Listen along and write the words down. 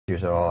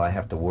Are all I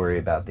have to worry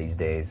about these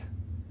days.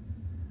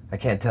 I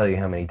can't tell you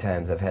how many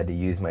times I've had to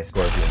use my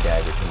scorpion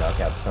dagger to knock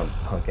out some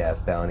punk-ass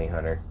bounty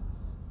hunter.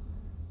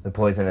 The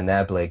poison in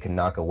that blade can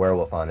knock a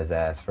werewolf on his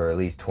ass for at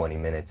least 20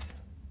 minutes.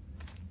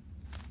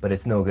 But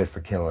it's no good for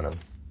killing him.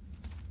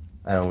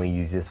 I only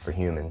use this for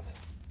humans.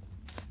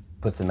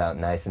 Puts them out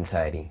nice and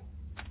tidy.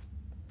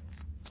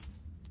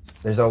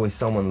 There's always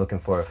someone looking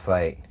for a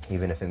fight,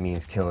 even if it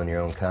means killing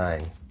your own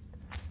kind.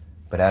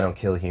 But I don't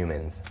kill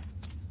humans.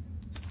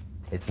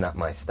 It's not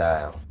my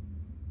style.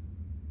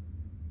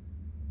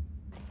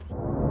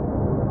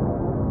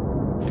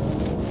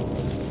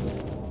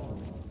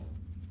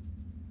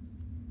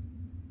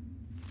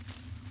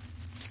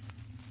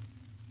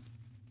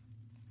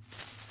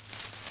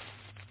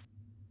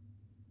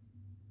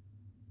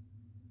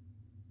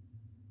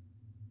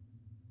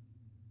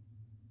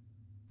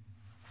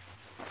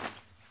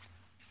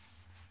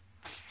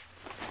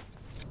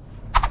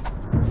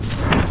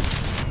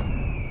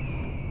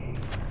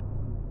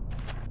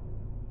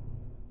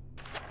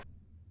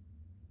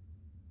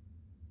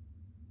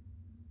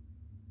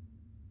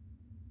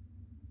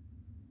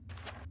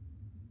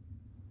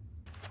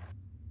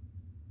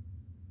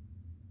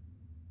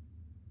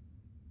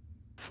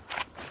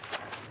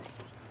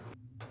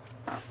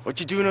 What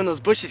you doing on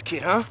those bushes,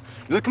 kid, huh?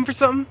 You looking for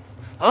something?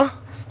 Huh?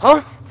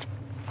 Huh?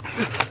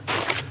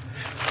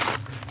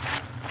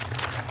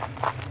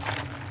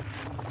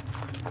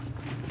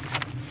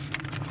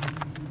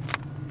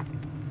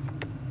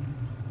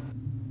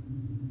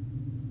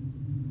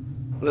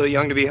 A little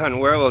young to be hunting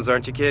werewolves,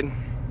 aren't you, kid?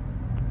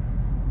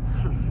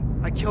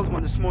 I killed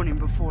one this morning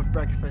before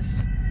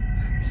breakfast.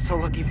 So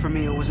lucky for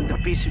me it wasn't the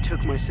beast who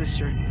took my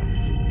sister.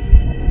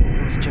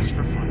 It was just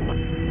for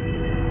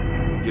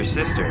fun. Your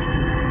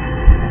sister?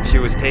 She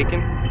was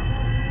taken?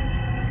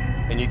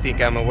 And you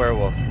think I'm a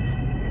werewolf?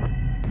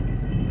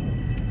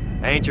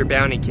 I ain't your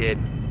bounty, kid.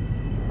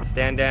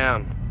 Stand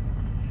down.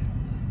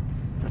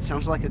 That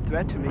sounds like a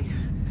threat to me.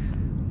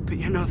 But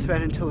you're no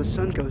threat until the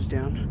sun goes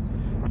down.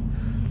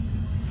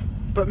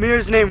 But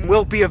Mir's name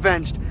will be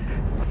avenged.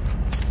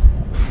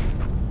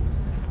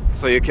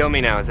 So you'll kill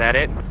me now, is that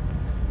it?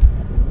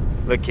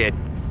 Look, kid.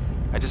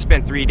 I just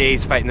spent 3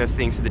 days fighting those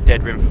things to the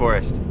Dead Rim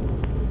Forest.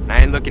 And I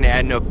ain't looking to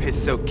add no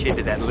piss-soaked kid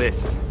to that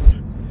list.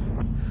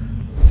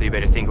 So you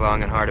better think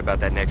long and hard about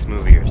that next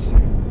move of yours.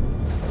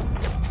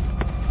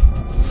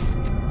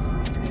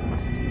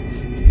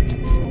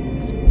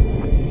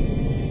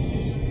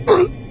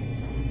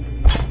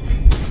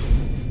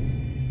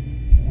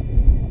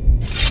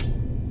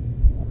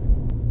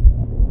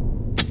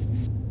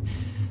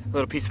 A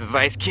little piece of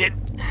advice, kid.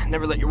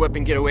 Never let your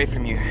weapon get away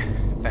from you.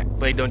 In fact,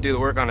 blade don't do the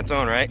work on its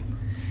own, right?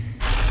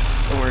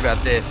 Don't worry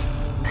about this.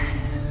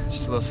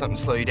 Just a little something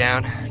to slow you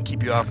down,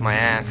 keep you off my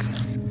ass.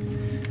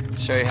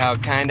 Show you how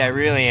kind I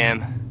really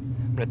am.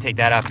 I'm gonna take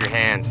that off your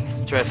hands.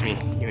 Trust me,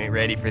 you ain't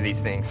ready for these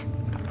things.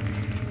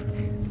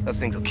 Those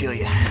things will kill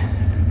you.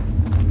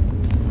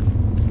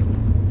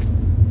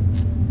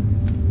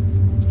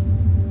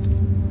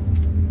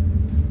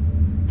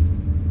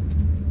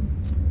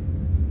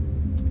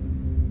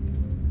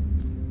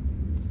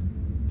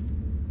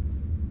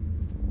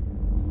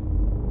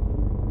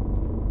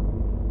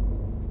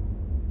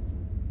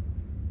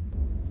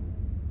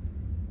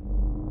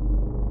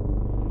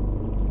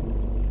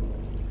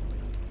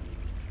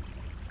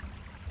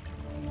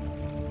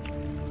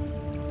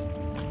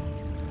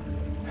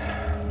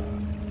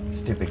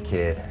 Stupid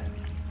kid.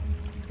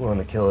 Willing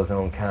to kill his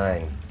own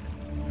kind.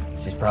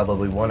 She's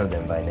probably one of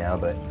them by now,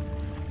 but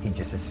he'd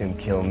just as soon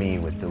kill me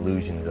with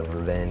delusions of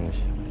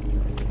revenge.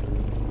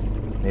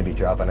 Maybe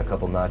dropping a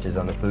couple notches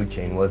on the food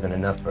chain wasn't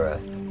enough for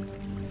us.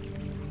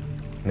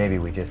 Maybe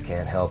we just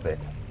can't help it.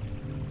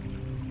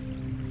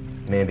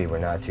 Maybe we're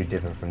not too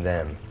different from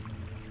them.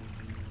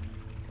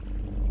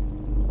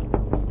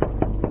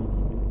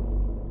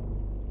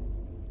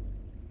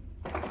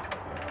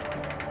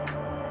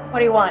 What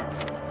do you want?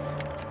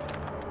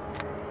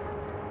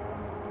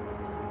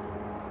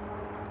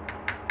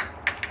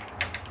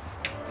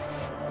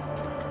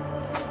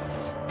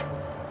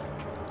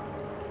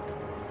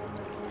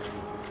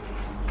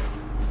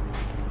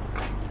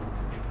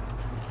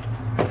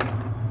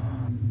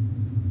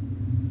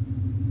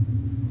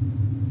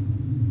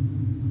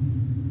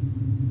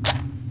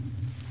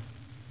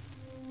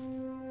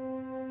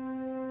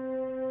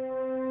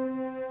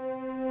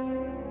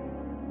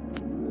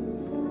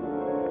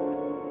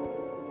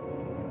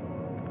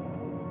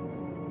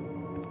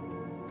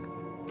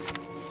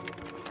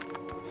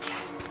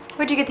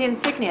 Where'd you get the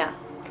insignia?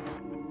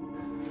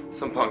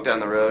 Some punk down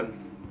the road.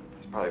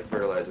 It's probably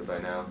fertilizer by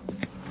now.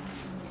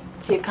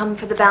 So you come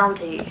for the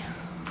bounty.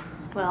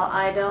 Well,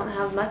 I don't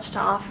have much to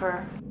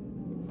offer.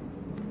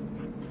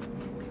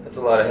 That's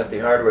a lot of hefty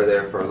hardware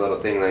there for a little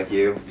thing like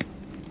you.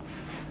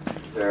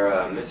 Is there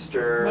a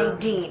Mr.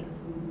 Nadine.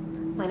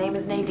 My name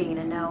is Nadine,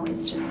 and no,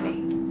 it's just me.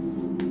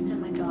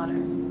 And my daughter.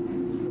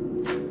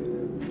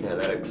 Yeah,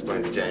 that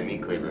explains the giant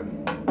meat cleaver.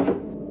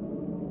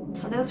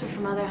 Well, those were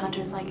from other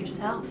hunters like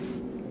yourself.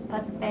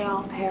 But they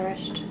all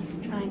perished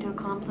trying to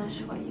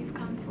accomplish what you've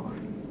come for.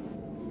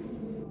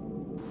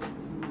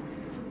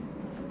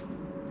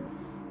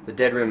 The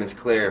dead room is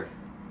clear.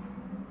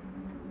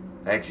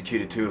 I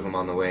executed 2 of them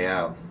on the way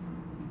out.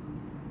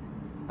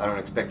 I don't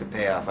expect a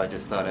payoff, I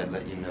just thought I'd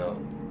let you know.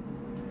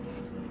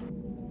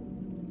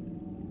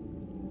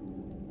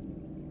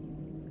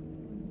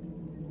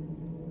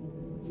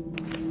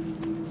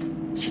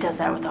 She does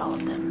that with all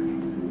of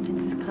them.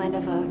 It's kind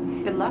of a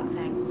good luck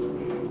thing.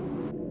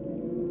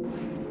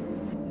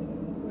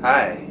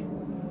 Hi,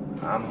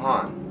 I'm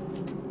Han.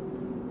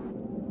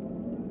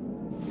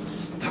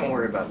 Don't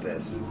worry about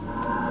this.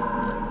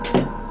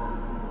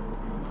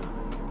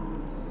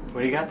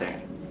 What do you got there?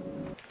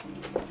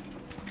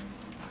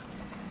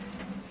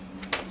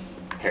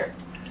 Here.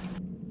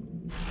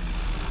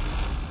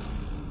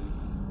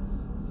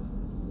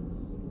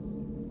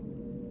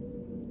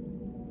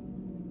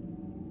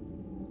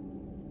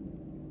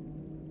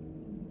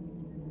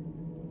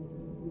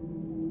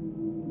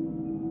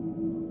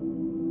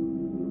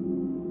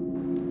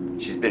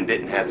 She's been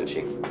bitten, hasn't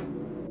she?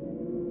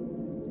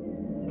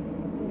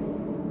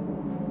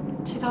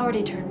 She's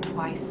already turned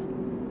twice.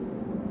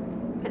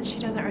 But she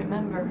doesn't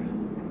remember.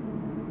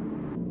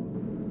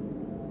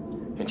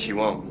 And she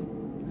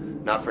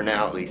won't. Not for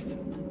now, at least.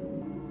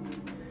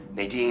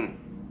 Nadine,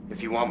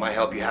 if you want my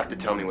help, you have to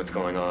tell me what's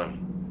going on.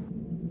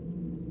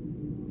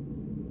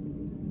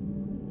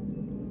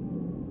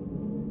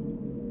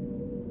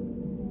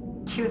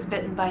 She was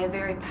bitten by a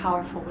very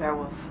powerful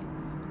werewolf.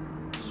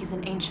 He's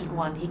an ancient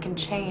one. He can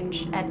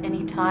change at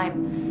any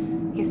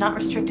time. He's not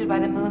restricted by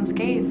the moon's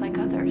gaze like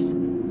others.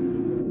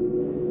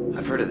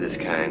 I've heard of this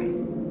kind.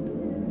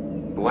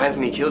 But why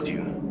hasn't he killed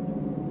you?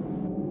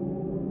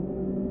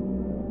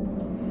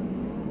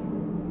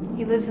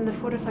 He lives in the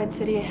fortified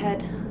city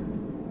ahead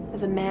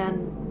as a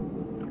man,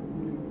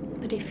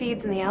 but he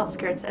feeds in the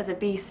outskirts as a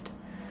beast.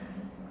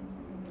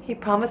 He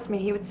promised me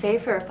he would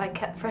save her if I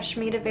kept fresh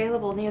meat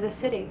available near the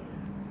city.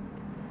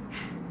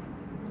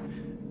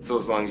 So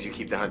as long as you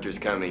keep the hunters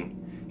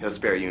coming, he'll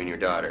spare you and your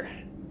daughter.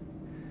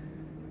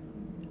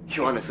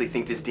 You honestly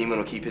think this demon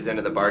will keep his end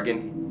of the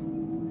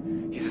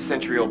bargain? He's a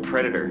century-old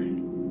predator.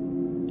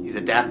 He's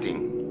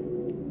adapting.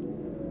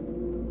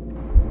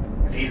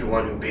 If he's the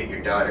one who bit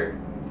your daughter,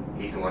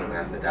 he's the one who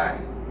has to die.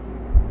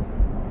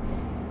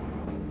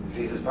 If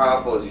he's as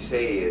powerful as you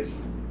say he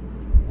is,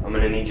 I'm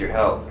gonna need your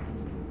help.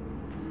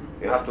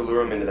 You'll have to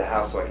lure him into the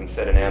house so I can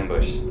set an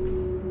ambush. The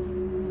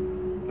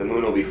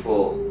moon will be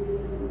full,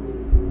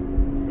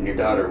 and your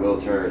daughter will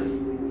turn.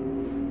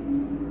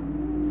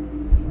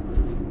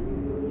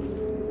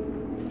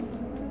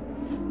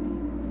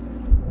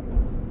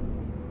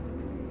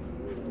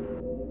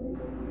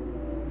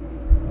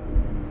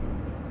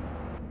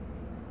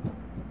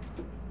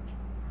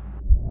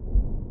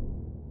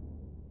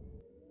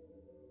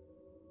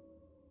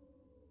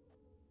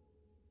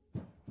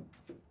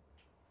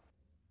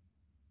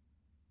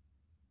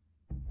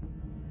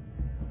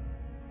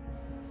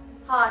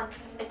 Han,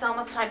 it's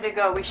almost time to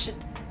go. We should...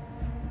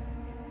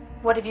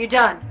 What have you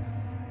done?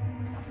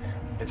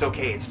 It's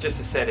okay, it's just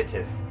a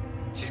sedative.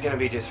 She's gonna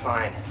be just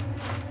fine.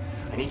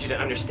 I need you to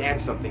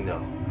understand something,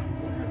 though.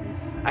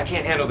 I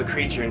can't handle the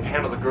creature and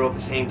handle the girl at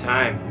the same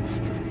time.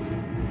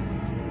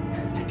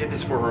 I did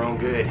this for her own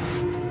good.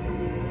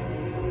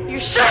 You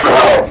should!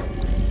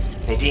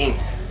 Nadine,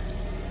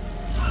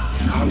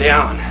 calm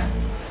down.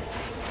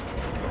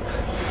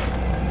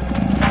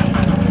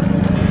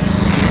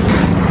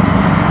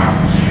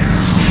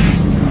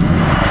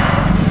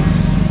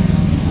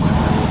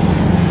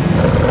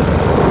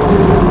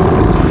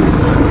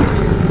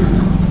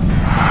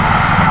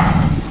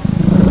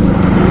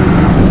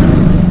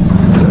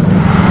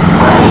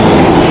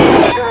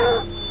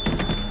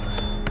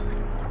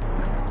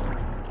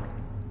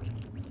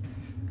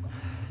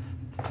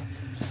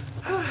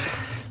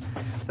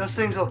 Those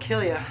things will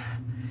kill you.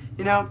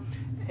 You know,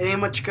 it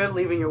ain't much good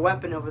leaving your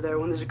weapon over there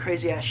when there's a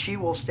crazy-ass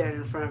she-wolf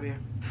standing in front of you.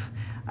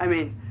 I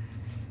mean,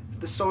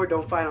 the sword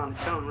don't fight on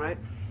its own, right?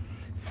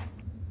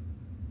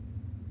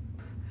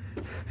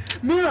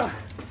 Mira!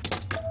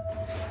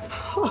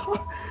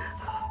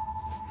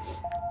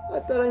 I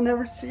thought I'd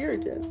never see her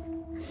again.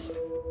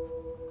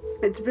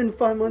 It's been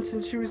 5 months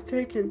since she was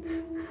taken.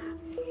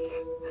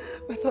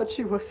 I thought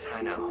she was...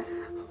 I know,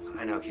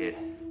 kid.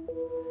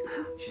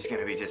 She's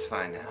gonna be just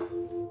fine now.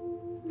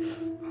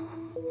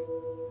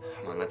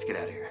 Come on, let's get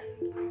out of here.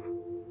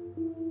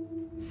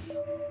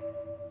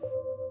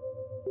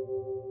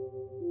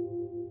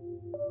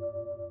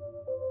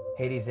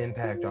 Hades'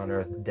 impact on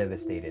Earth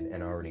devastated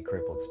an already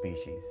crippled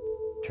species,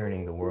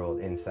 turning the world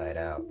inside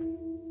out.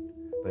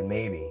 But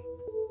maybe,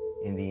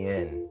 in the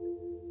end,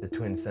 the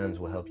twin suns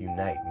will help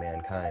unite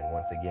mankind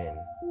once again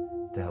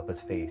to help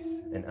us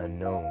face an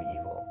unknown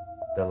evil,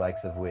 the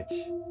likes of which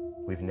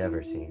we've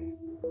never seen.